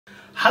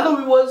Hello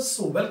viewers,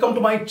 welcome to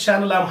my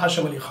channel. I am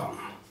Hasham.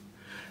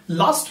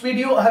 Last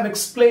video I have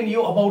explained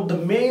you about the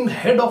main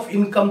head of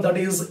income, that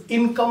is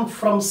income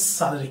from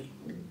salary.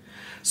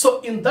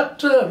 So in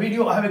that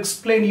video I have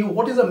explained you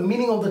what is the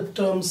meaning of the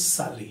term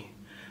salary.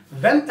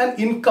 When an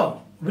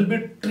income will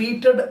be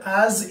treated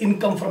as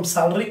income from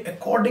salary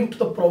according to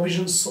the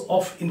provisions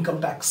of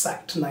Income Tax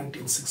Act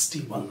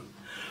 1961.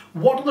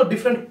 What are the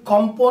different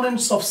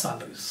components of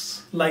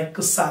salaries, like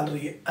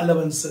salary,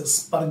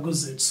 allowances,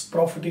 perquisites,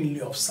 profit in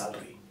lieu of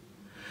salary?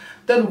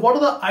 Then what are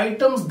the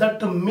items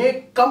that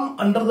may come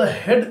under the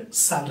head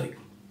salary?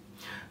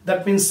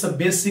 That means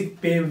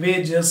basic pay,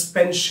 wages,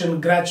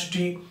 pension,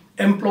 gratuity,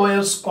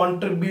 employer's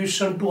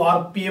contribution to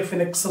RPF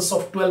in excess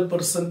of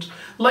 12%.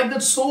 Like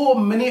that, so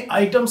many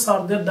items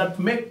are there that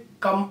may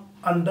come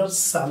under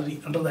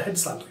salary, under the head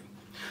salary.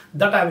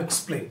 That I have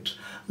explained.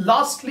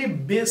 Lastly,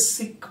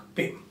 basic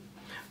pay.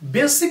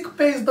 Basic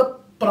pay is the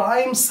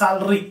prime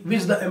salary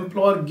which the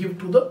employer give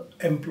to the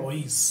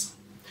employees.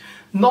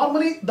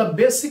 Normally, the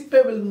basic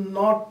pay will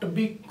not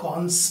be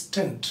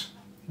constant.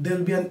 There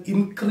will be an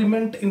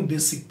increment in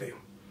basic pay.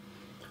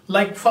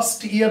 Like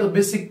first year, the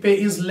basic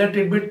pay is let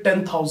it be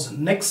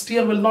 10,000. Next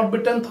year will not be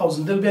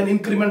 10,000. There will be an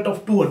increment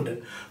of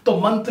 200. So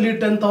monthly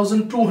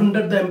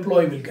 10,200 the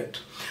employee will get.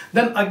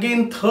 Then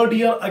again third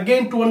year,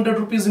 again 200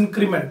 rupees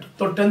increment.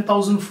 So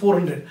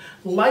 10,400.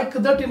 Like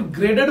that in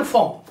graded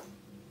form,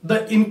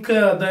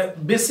 the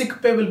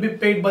basic pay will be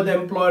paid by the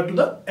employer to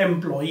the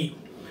employee.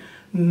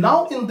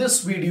 Now in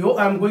this video,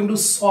 I am going to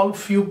solve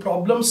few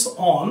problems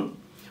on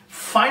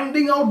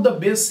finding out the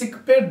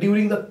basic pay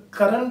during the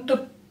current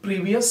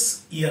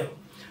previous year,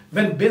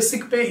 when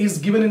basic pay is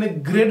given in a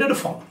graded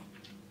form.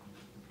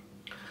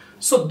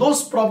 So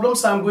those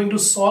problems I am going to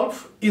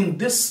solve in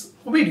this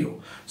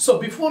video. So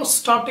before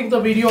starting the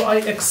video, I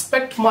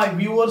expect my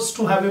viewers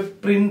to have a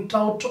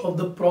printout of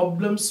the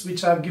problems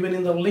which I have given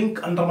in the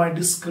link under my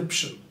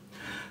description.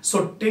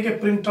 So take a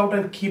printout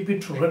and keep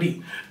it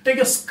ready. Take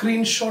a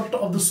screenshot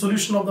of the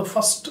solution of the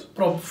first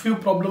few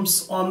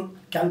problems on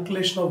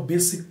calculation of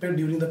basic pay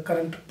during the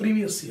current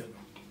previous year.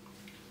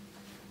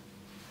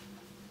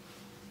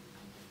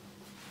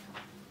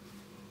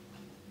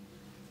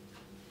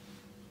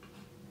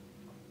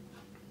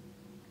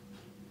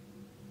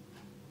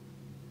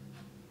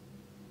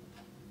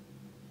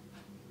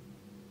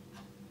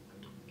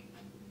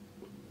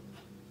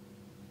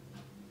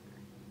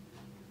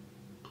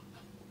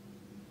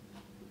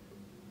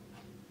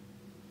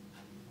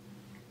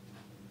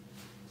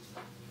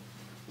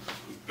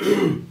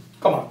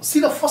 Come on, see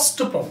the first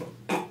problem.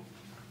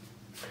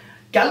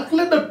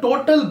 Calculate the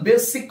total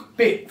basic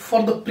pay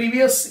for the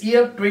previous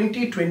year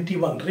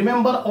 2021.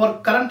 Remember, our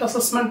current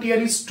assessment year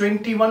is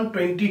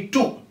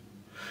 21-22.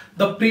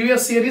 The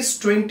previous year is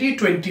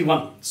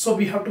 2021. So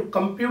we have to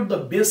compute the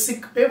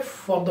basic pay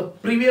for the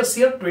previous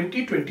year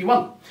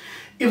 2021.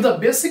 If the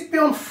basic pay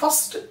on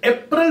 1st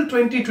April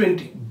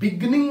 2020,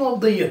 beginning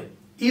of the year,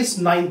 is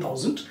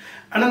 9,000,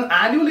 and an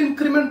annual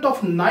increment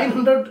of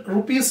 900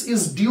 rupees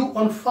is due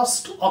on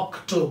 1st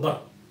October.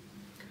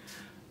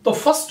 So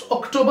 1st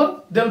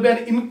October, there will be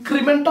an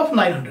increment of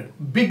 900.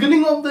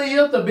 Beginning of the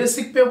year, the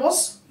basic pay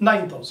was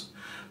 9,000.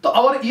 So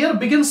our year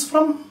begins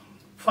from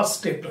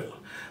 1st April.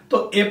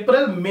 So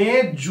April,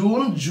 May,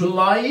 June,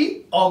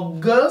 July,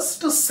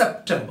 August,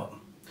 September.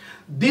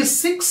 These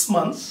 6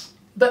 months,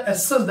 the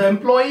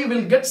employee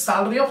will get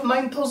salary of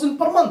 9,000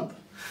 per month.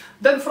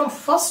 Then from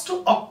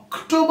 1st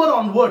October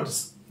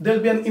onwards, there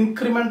will be an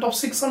increment of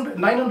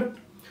 900.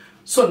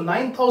 So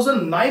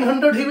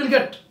 9,900 he will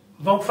get.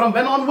 From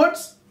when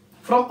onwards?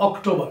 From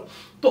October.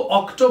 So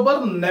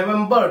October,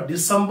 November,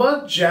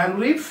 December,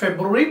 January,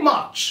 February,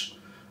 March.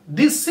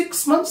 These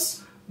 6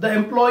 months, the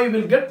employee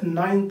will get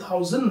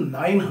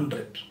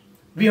 9,900.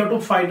 We have to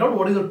find out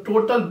what is the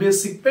total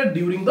basic pay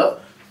during the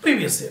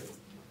previous year.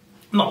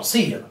 Now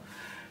see here.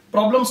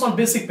 Problems on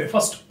basic pay.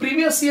 First,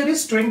 previous year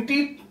is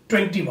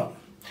 2021.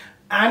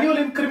 Annual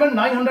increment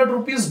 900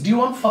 rupees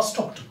due on 1st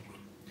October.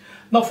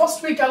 Now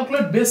first we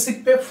calculate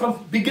basic pay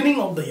from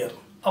beginning of the year.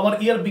 Our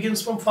year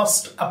begins from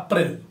 1st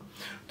April.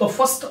 So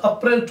 1st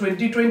April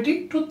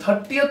 2020 to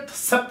 30th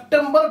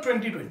September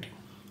 2020.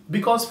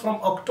 Because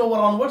from October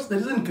onwards there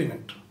is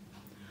increment.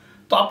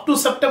 So up to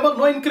September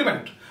no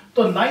increment.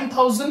 So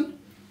 9,000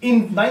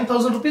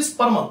 rupees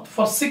per month.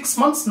 For 6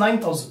 months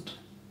 9,000.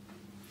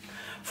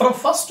 From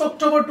 1st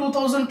October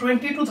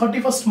 2020 to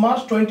 31st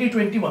March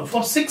 2021,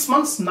 for 6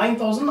 months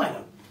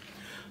 9,900.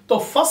 So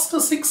first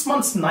 6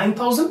 months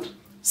 9,000,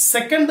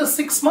 second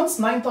 6 months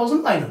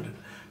 9,900.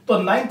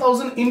 So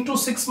 9,000 into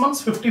 6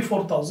 months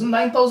 54,000,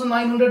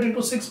 9,900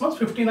 into 6 months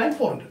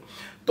 59,400.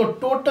 So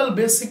total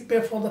basic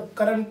pay for the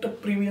current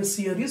previous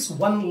year is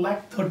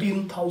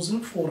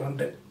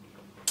 1,13,400.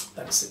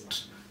 That's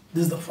it.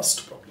 This is the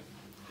first problem.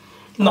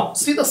 Now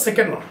see the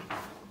second one.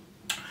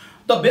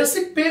 The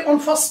basic pay on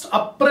 1st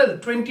April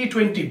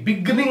 2020,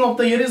 beginning of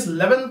the year, is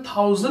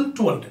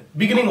 11,200,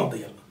 beginning of the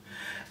year.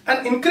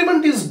 An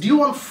increment is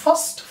due on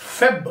 1st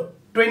Feb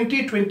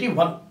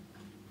 2021.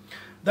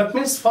 That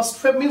means 1st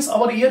Feb means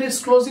our year is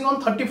closing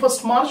on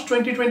 31st March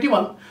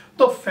 2021.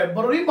 So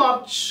February,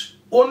 March,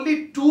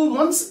 only 2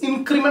 months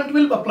increment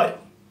will apply.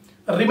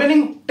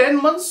 Remaining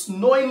 10 months,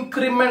 no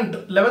increment,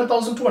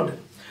 11,200.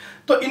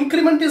 So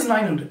increment is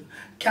 900.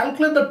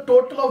 Calculate the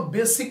total of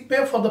basic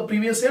pay for the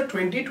previous year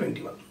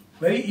 2021.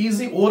 Very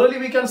easy. Orally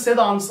we can say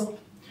the answer.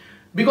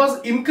 Because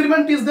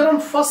increment is there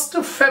on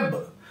 1st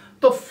Feb.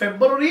 So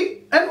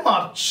February and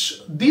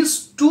March,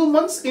 these 2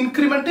 months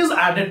increment is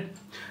added.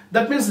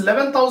 That means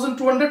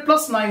 11,200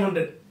 plus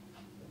 900.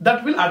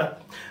 That will add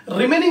up.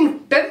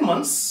 Remaining 10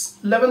 months,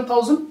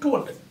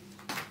 11,200.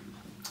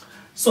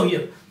 So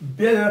here,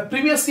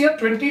 previous year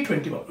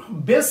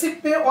 2021.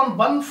 Basic pay on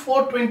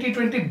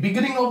 1/4/2020,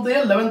 beginning of the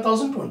year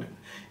 11,200.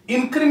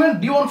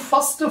 Increment due on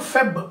 1st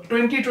Feb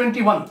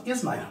 2021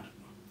 is 900.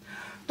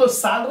 So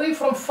salary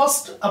from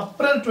 1st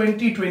April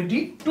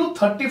 2020 to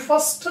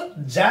 31st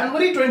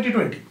January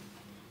 2020.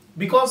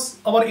 Because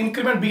our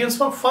increment begins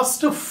from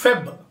 1st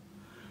Feb.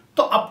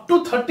 So up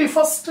to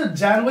 31st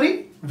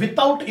January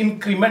without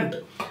increment,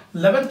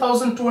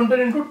 11,200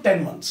 into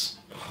 10 months.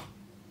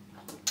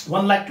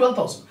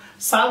 1,12,000.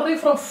 Salary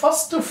from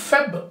 1st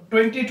Feb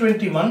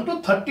 2021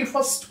 to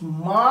 31st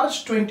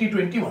March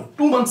 2021.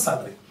 2 months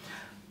salary.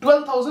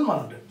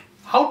 12,100.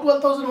 How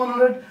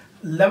 12,100?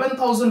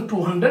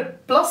 11,200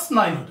 plus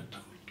 900.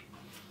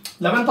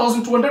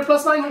 11,200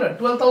 plus 900.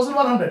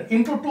 12,100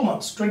 into 2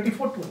 months.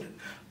 24,200.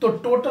 So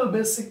total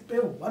basic pay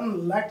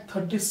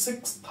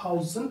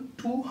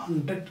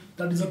 1,36,200.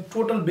 That is a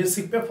total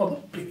basic pay for the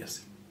previous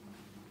year.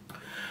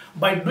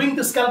 By doing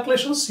these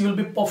calculations, you will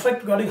be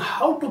perfect regarding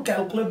how to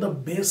calculate the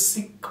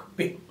basic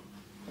pay.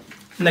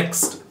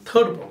 Next,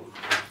 third problem.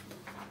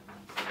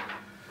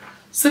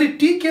 Sri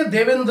T.K.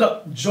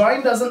 Devendra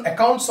joined as an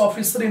accounts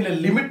officer in a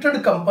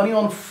limited company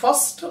on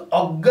 1st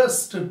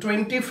August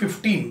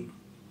 2015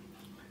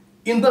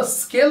 in the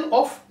scale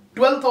of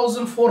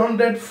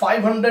 12,400,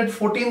 500,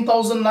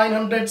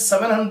 14,900,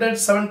 700,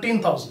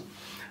 17,000.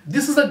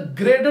 This is a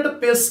graded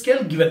pay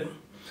scale given.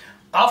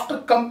 After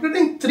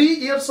completing 3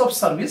 years of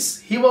service,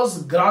 he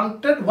was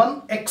granted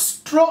one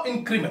extra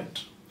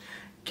increment.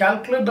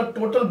 Calculate the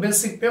total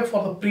basic pay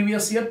for the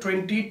previous year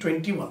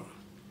 2021.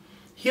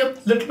 Here,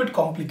 little bit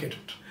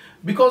complicated.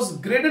 Because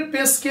graded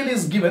pay scale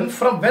is given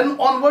from when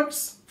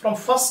onwards? From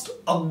 1st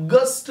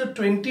August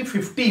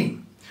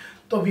 2015.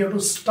 So we have to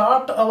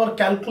start our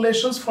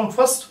calculations from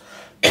 1st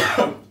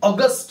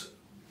August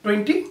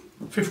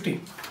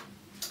 2015.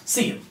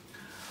 See here.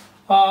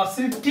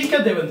 Sri T.K.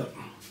 Devendra.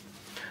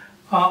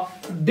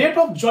 Date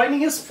of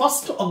joining is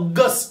 1st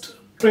August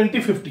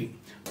 2015.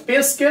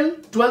 Pay scale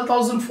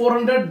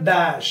 12,400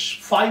 dash,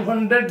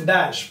 500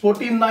 dash,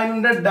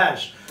 14,900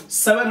 dash,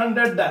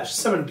 700 dash,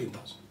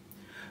 17,000.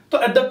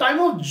 So at the time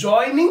of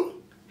joining,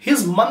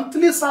 his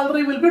monthly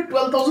salary will be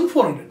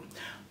 12,400.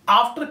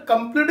 After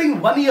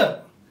completing 1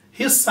 year,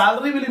 his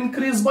salary will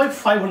increase by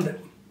 500.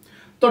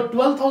 So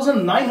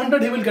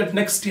 12,900 he will get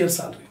next year's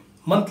salary.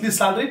 Monthly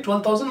salary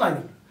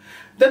 12,900.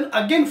 Then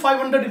again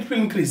 500 it will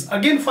increase.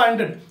 Again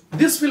 500.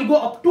 This will go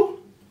up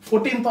to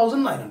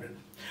 14,900.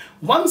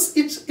 Once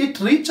it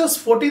reaches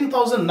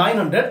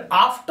 14,900,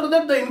 after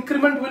that the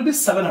increment will be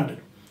 700.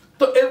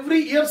 So every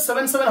year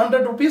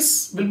 700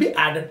 rupees will be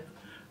added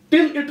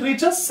till it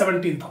reaches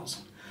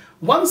 17,000.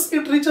 Once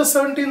it reaches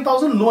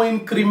 17,000, no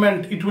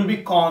increment, it will be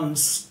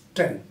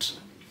constant.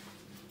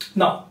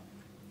 Now,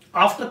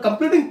 after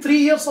completing 3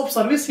 years of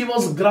service, he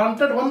was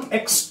granted one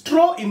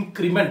extra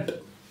increment.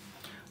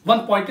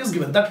 1 point is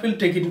given, that will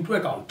take it into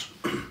account.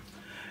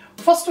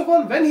 First of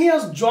all, when he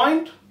has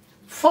joined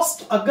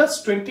 1st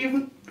August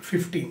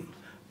 2015,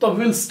 so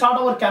we will start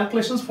our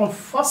calculations from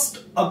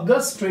 1st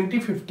August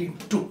 2015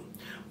 to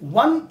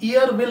 1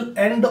 year will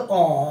end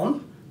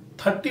on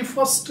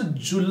 31st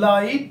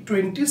July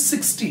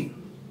 2016.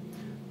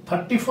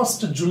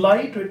 31st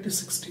July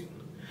 2016.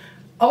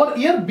 Our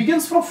year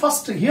begins from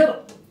 1st. Here,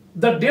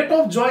 the date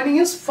of joining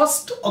is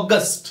 1st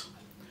August.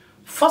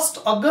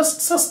 1st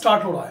August se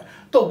start ho raha hai.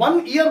 So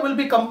 1 year will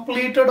be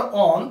completed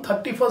on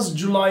 31st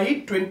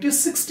July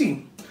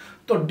 2016.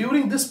 So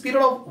during this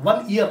period of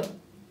 1 year,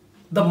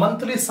 the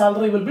monthly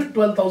salary will be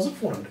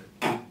 12,400.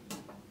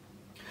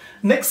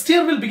 Next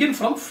year will begin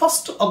from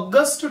 1st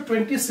August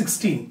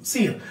 2016.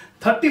 See here,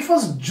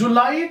 31st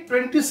July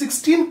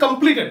 2016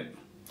 completed.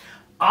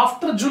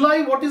 After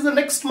July, what is the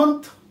next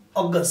month?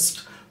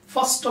 August.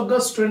 1st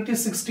August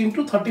 2016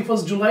 to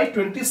 31st July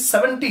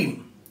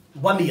 2017.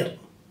 1 year.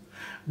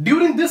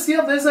 During this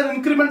year, there is an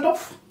increment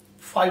of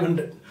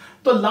 500.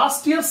 So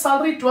last year's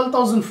salary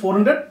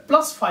 12,400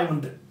 plus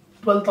 500.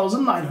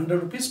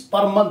 12,900 rupees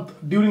per month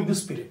during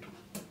this period.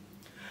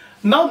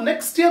 Now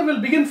next year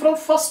will begin from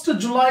 1st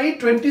July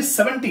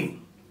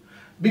 2017.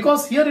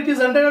 Because here it is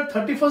ended at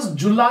 31st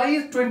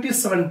July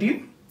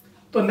 2017.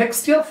 So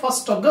next year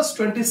 1st August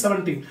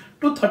 2017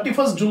 to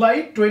 31st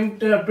July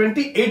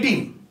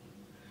 2018.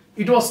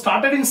 It was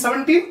started in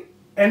 17,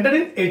 ended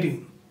in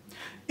 18.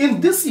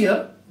 In this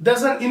year,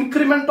 there's an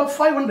increment of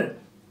 500.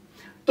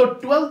 So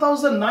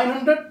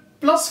 12,900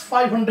 plus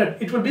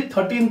 500, it will be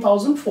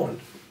 13,400.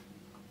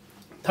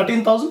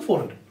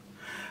 13,400.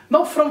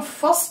 Now from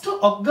 1st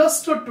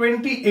August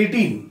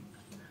 2018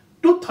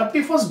 to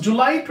 31st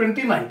July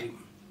 2019,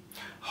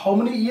 how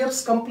many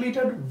years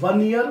completed? 1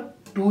 year,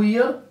 2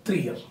 year,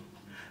 3 year.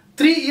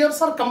 3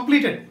 years are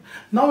completed.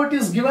 Now it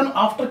is given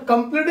after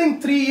completing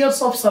 3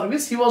 years of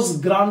service, he was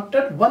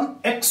granted one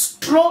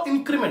extra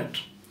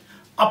increment.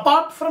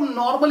 Apart from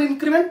normal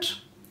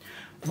increment,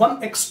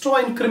 one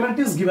extra increment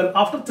is given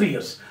after 3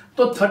 years.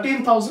 So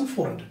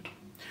 13,400.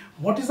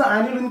 What is the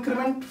annual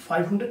increment?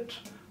 500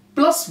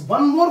 plus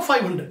one more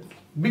 500.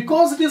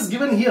 Because it is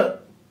given here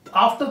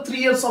after 3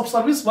 years of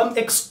service, one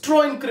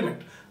extra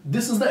increment.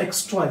 This is the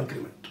extra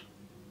increment.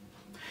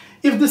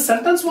 If this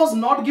sentence was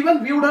not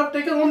given, we would have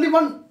taken only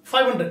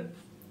 500.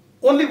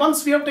 Only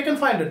once we have taken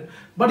 500.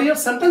 But here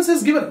sentence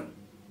is given.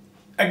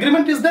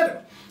 Agreement is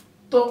there.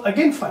 So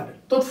again 500.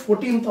 So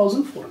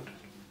 14,400.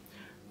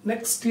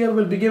 Next year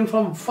will begin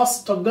from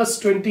 1st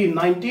August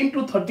 2019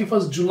 to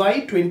 31st July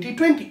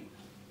 2020.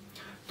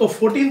 So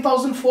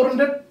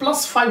 14,400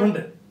 plus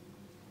 500.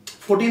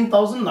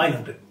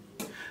 14,900.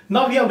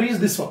 Now we have reached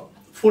this one.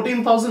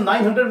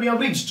 14,900 we have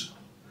reached.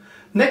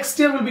 Next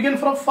year will begin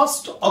from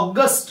 1st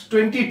August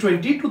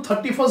 2020 to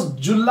 31st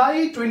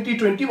July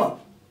 2021.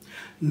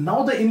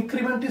 Now the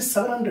increment is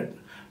 700.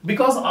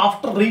 Because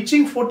after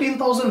reaching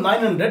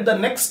 14,900, the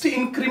next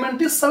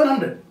increment is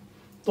 700.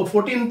 So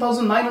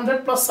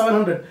 14,900 plus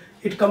 700,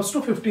 it comes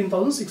to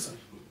 15,600.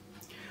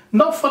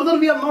 Now further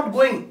we are not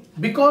going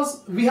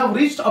because we have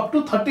reached up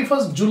to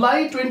 31st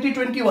July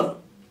 2021.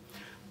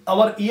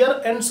 Our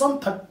year ends on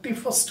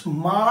 31st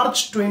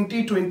March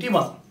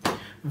 2021.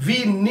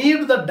 We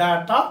need the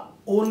data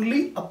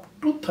only up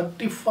to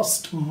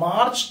 31st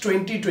March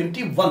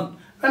 2021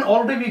 and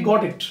already we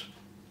got it.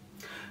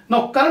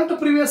 Now current to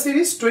previous year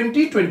is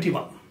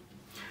 2021.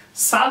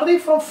 Salary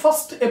from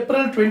 1st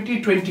April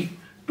 2020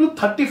 to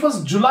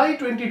 31st July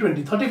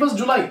 2020. 31st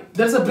July,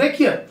 there is a break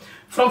here.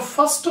 From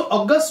 1st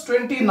August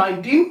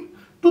 2019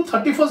 to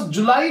 31st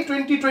July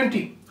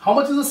 2020. How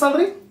much is the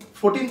salary?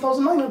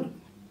 14,900.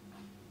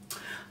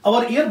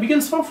 Our year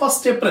begins from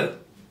 1st April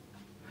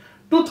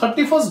to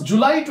 31st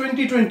July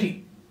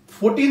 2020.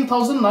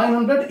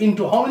 14,900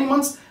 into how many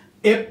months?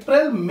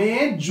 April,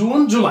 May,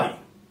 June, July.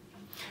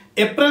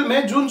 April,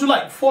 May, June,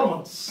 July, 4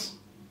 months.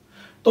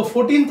 So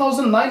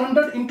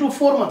 14,900 into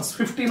 4 months,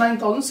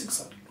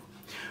 59,600.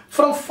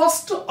 From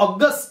 1st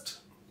August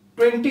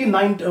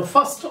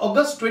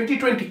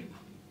 2020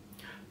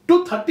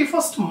 to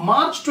 31st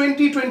March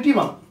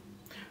 2021,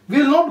 we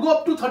will not go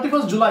up to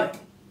 31st July.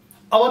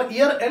 Our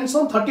year ends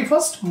on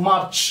 31st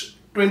March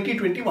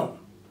 2021.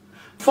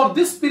 For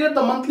this period,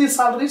 the monthly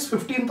salary is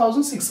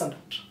 15,600.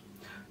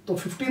 So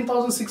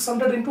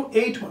 15,600 into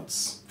 8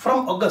 months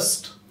from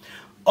August.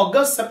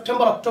 August,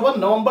 September, October,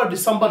 November,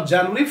 December,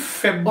 January,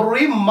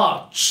 February,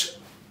 March.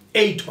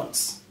 8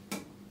 months.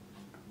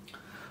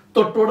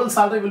 So total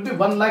salary will be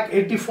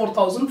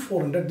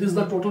 1,84,400. This is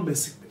the total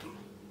basic pay.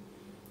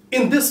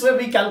 In this way,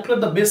 we calculate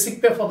the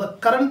basic pay for the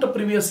current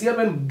previous year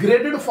when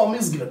graded form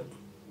is given.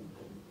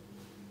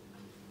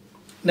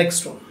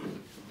 Next one.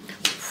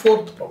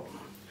 Fourth problem.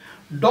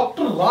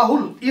 Dr.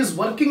 Rahul is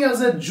working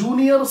as a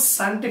junior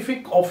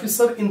scientific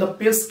officer in the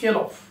pay scale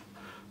of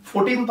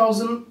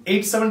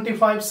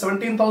 14,875,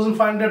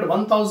 17,500,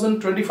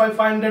 1,000,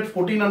 25,500,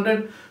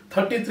 1,400,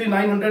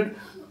 33,900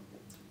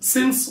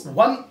 since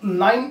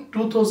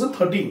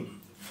 1/9/2013,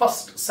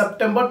 1st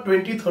September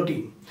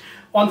 2013.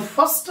 On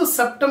 1st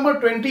September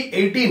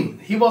 2018,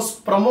 he was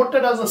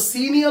promoted as a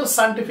senior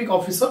scientific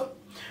officer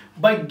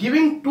by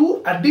giving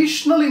 2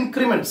 additional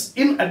increments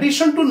in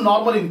addition to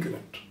normal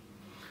increment.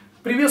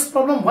 Previous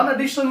problem, 1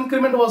 additional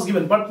increment was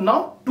given, but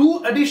now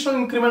 2 additional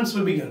increments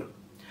will be given.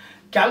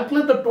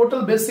 Calculate the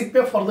total basic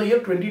pay for the year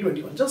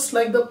 2021, just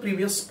like the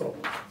previous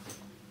problem.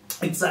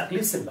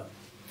 Exactly similar.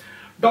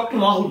 Dr.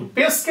 Rahul,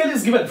 pay scale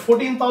is given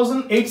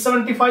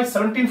 14,875,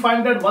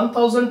 17,500,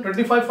 1,000,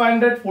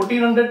 25,500,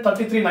 1,400,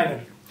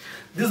 33,900.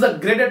 This is the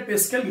graded pay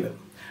scale given.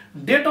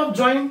 Date of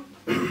join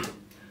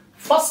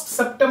 1st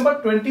September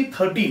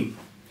 2013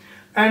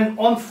 and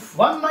on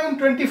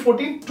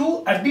 1/9/2014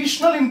 2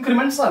 additional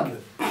increments are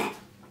given.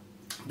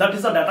 That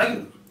is the data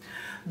given.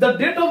 The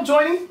date of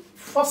joining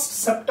 1st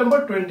September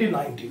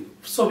 2019.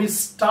 So we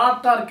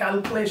start our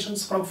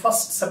calculations from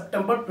 1st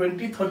September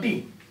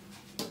 2013.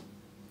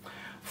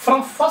 From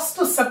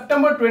 1st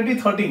September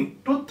 2013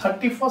 to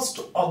 31st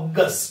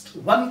August,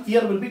 1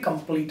 year will be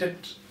completed.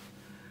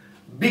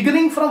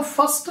 Beginning from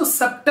 1st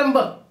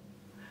September,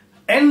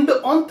 end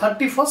on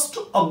 31st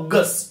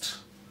August.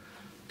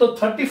 So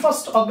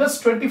 31st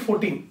August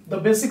 2014, the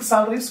basic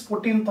salary is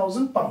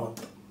 14,000 per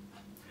month.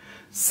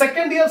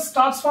 Second year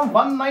starts from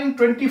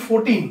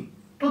 1/9/2014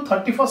 to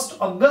 31st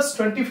August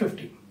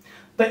 2015.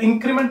 The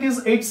increment is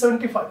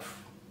 875.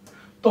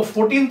 So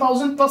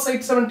 14,000 plus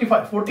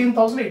 875,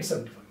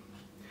 14,875.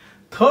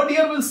 Third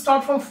year will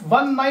start from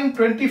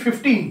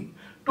 1/9/2015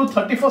 to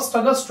 31st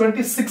August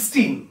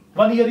 2016.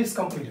 1 year is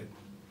completed.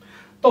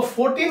 So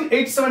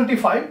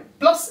 14,875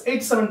 plus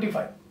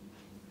 875,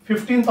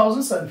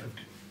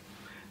 15,750.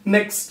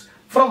 Next,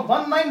 from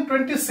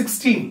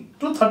 1/9/2016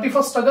 to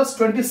 31st August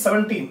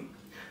 2017,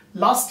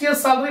 Last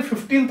year's salary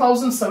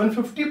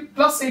 15,750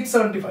 plus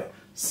 875,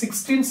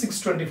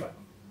 16,625.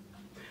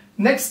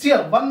 Next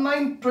year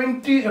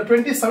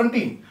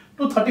 2017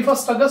 to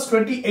 31st August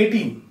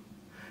 2018.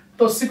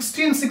 So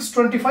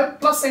 16,625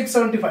 plus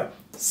 875,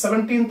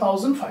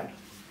 17,500.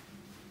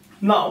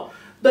 Now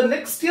the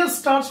next year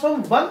starts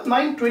from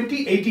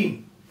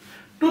 1/9/2018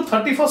 to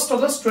 31st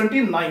August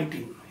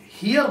 2019.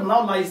 Here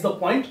now lies the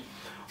point.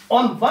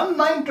 On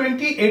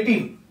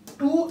 1/9/2018,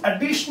 2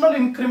 additional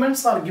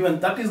increments are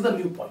given. That is the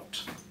new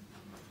point.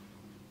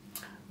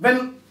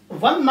 When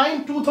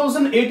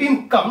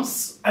 1/9/2018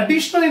 comes,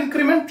 additional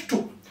increment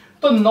 2.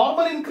 The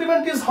normal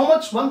increment is how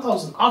much?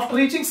 1,000. After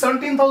reaching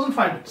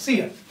 17,500. See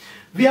here.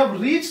 We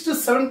have reached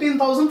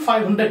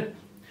 17,500.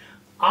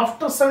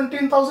 After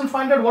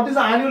 17,500, what is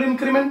the annual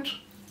increment?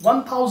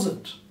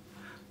 1,000.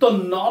 The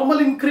normal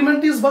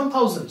increment is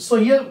 1,000. So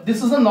here,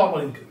 this is the normal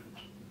increment.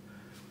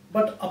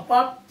 But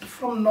apart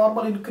from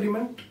normal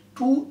increment,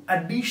 2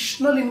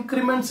 additional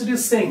increments it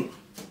is saying.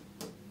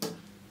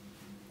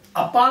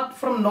 Apart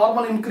from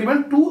normal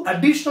increment, 2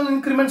 additional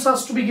increments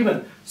has to be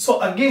given. So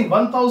again,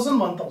 1,000,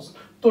 1,000.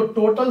 So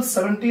total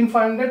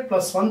 17,500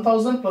 plus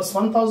 1,000 plus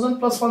 1,000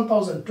 plus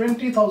 1,000,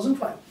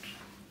 20,500.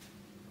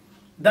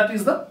 That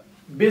is the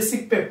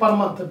basic pay per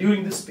month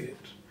during this period.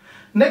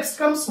 Next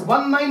comes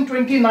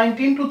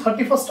 1/9/2019 to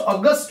 31st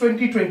August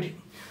 2020.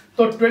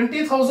 So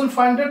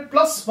 20,500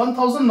 plus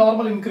 1,000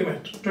 normal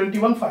increment,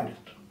 21,500.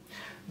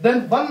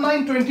 Then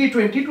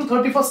 1/9/2020 to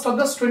 31st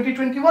August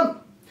 2021.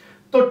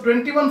 So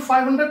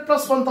 21,500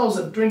 plus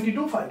 1,000,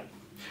 22,500.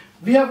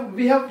 We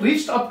have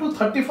reached up to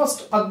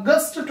 31st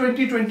August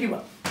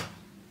 2021.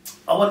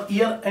 Our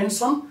year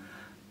ends on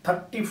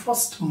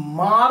 31st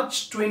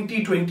March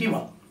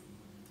 2021.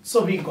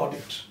 So we got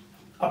it.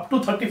 Up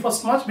to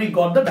 31st March we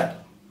got the data.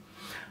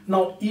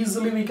 Now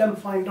easily we can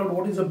find out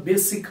what is the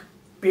basic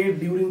pay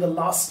during the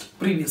last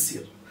previous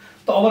year.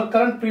 So our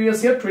current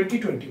previous year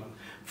 2021.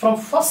 From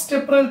 1st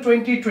April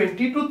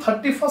 2020 to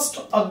 31st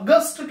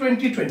August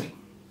 2020.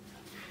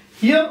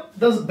 Here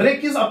the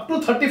break is up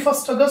to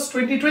 31st August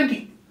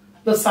 2020.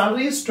 The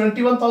salary is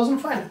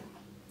 21,500.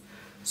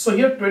 So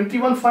here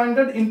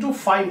 21,500 into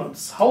 5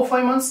 months. How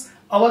 5 months?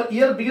 Our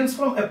year begins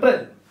from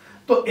April.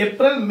 So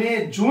April,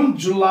 May, June,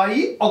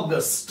 July,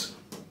 August.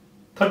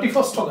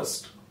 31st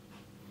August.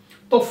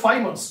 So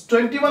 5 months.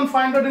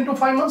 21,500 into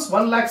 5 months,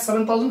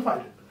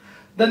 1,07,500.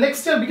 The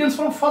next year begins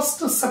from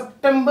 1st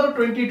September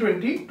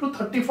 2020 to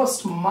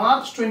 31st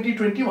March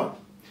 2021.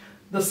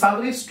 The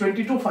salary is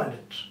 22,500.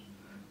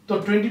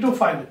 So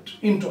 22,500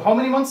 into how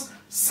many months?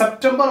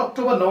 September,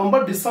 October,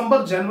 November,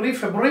 December, January,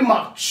 February,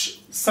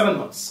 March. 7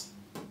 months.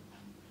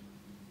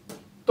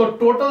 So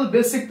total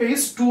basic pay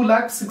is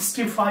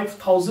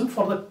 2,65,000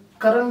 for the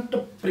current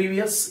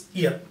previous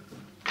year.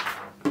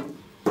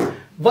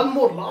 One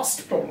more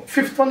last problem.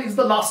 5th one is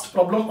the last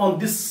problem on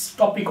this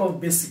topic of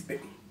basic pay.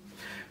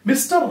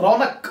 Mr.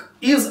 Ronak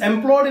is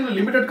employed in a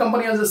limited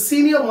company as a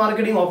senior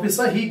marketing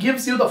officer. He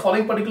gives you the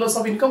following particulars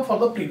of income for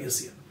the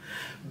previous year.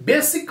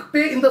 Basic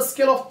pay in the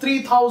scale of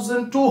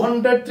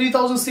 3,200,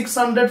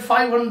 3,600,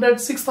 500,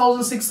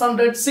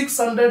 6,600,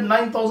 600,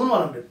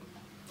 9,100.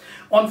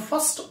 On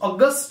 1st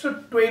August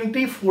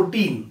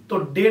 2014, the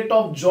date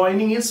of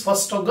joining is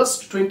 1st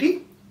August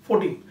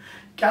 2014.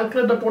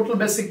 Calculate the total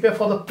basic pay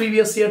for the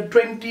previous year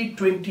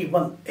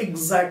 2021.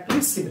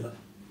 Exactly similar.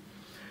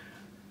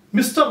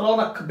 Mr.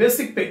 Ronak,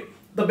 basic pay.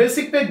 The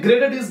basic pay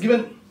graded is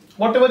given.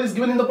 Whatever is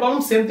given in the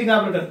problem, same thing I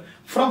have written.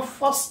 From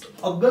 1st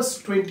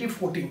August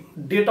 2014,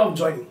 date of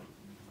joining.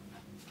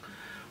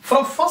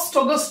 From 1st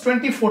August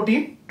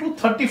 2014 to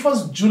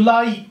 31st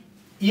July,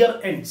 year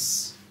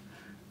ends.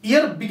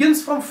 Year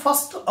begins from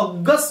 1st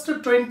August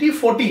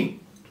 2014.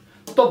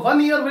 So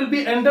 1 year will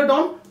be ended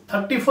on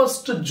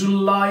 31st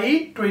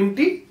July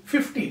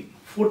 2015.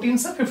 14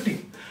 se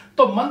 15.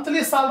 So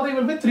monthly salary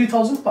will be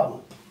 3,000 per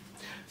month.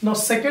 Now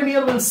second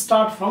year will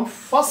start from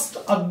 1st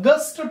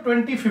August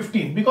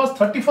 2015 because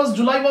 31st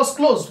July was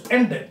closed,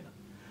 ended.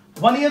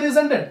 1 year is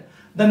ended.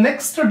 The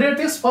next date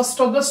is 1st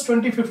August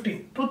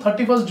 2015 to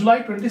 31st July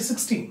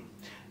 2016.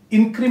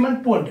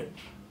 Increment 200.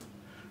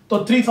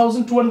 So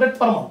 3,200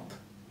 per month.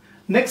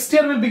 Next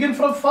year will begin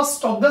from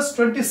 1st August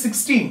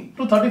 2016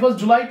 to 31st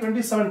July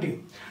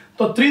 2017.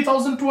 So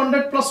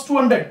 3,200 plus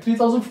 200,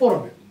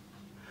 3,400.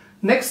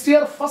 Next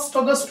year 1st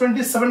August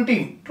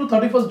 2017 to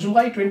 31st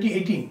July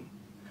 2018.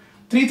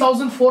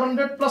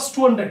 3,400 plus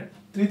 200,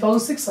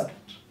 3,600.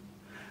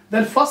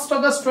 Then 1st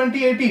August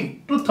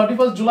 2018 to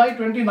 31st July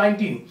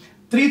 2019,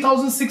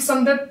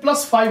 3,600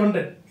 plus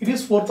 500, it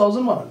is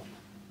 4,100.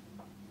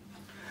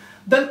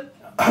 Then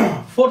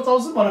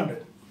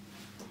 4,100.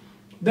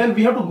 Then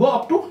we have to go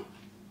up to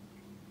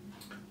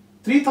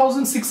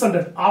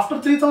 3,600.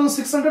 After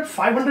 3,600,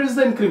 500 is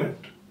the increment.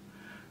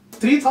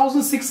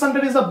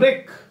 3,600 is a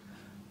break.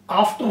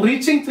 After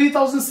reaching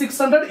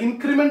 3,600,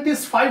 increment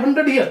is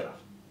 500 here.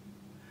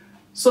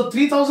 So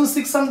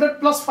 3,600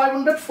 plus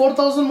 500,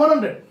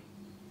 4,100.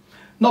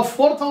 Now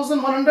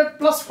 4,100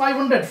 plus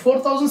 500,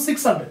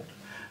 4,600.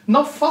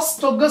 Now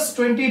 1st August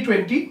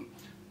 2020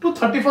 to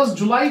 31st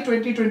July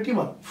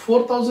 2021,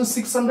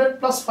 4,600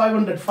 plus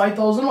 500,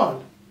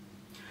 5,100.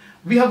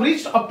 We have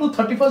reached up to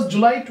 31st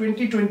July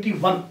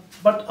 2021,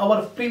 but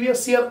our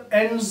previous year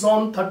ends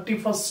on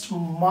 31st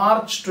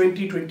March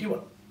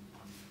 2021.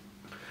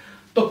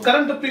 So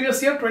current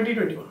previous year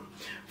 2021.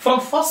 From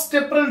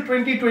 1st April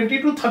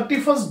 2020 to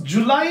 31st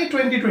July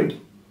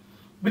 2020.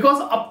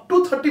 Because up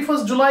to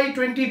 31st July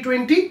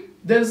 2020,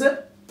 there is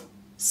a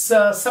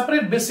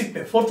separate basic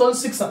pay,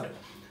 4,600.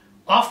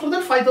 After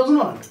that,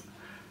 5,100.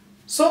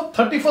 So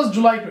 31st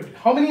July 20.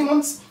 How many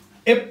months?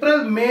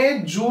 April,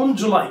 May, June,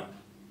 July.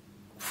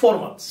 4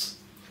 months.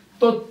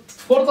 So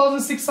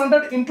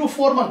 4,600 into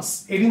 4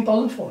 months,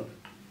 18,400.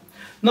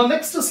 Now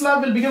next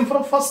slab will begin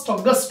from 1st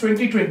August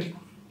 2020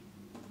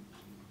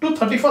 to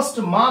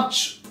 31st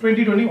March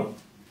 2021.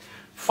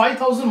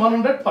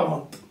 5,100 per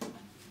month.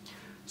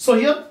 So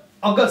here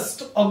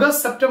August,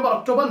 September,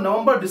 October,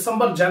 November,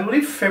 December,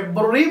 January,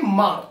 February,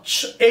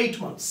 March, 8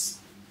 months.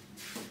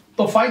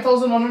 So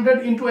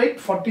 5,100 into 8,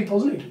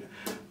 40,800.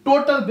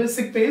 Total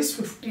basic pay is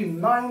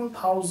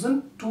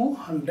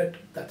 59,200.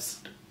 That's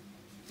it.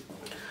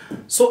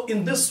 So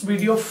in this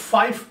video,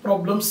 5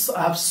 problems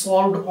I have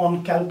solved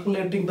on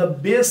calculating the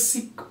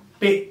basic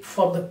pay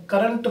for the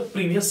current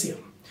previous year.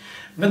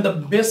 When the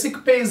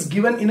basic pay is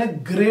given in a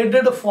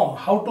graded form,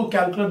 how to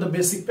calculate the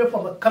basic pay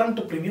for the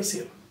current previous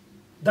year.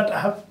 That I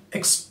have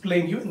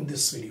explained you in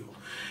this video.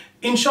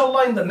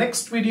 Inshallah, in the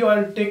next video,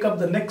 I will take up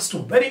the next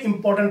very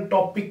important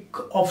topic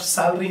of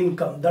salary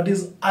income, that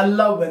is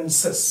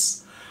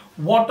allowances.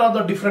 What are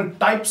the different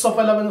types of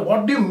allowances?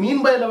 What do you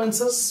mean by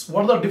allowances?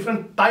 What are the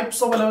different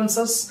types of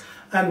allowances?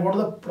 And what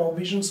are the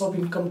provisions of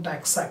Income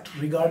Tax Act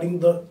regarding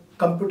the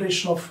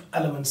computation of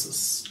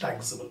allowances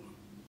taxable?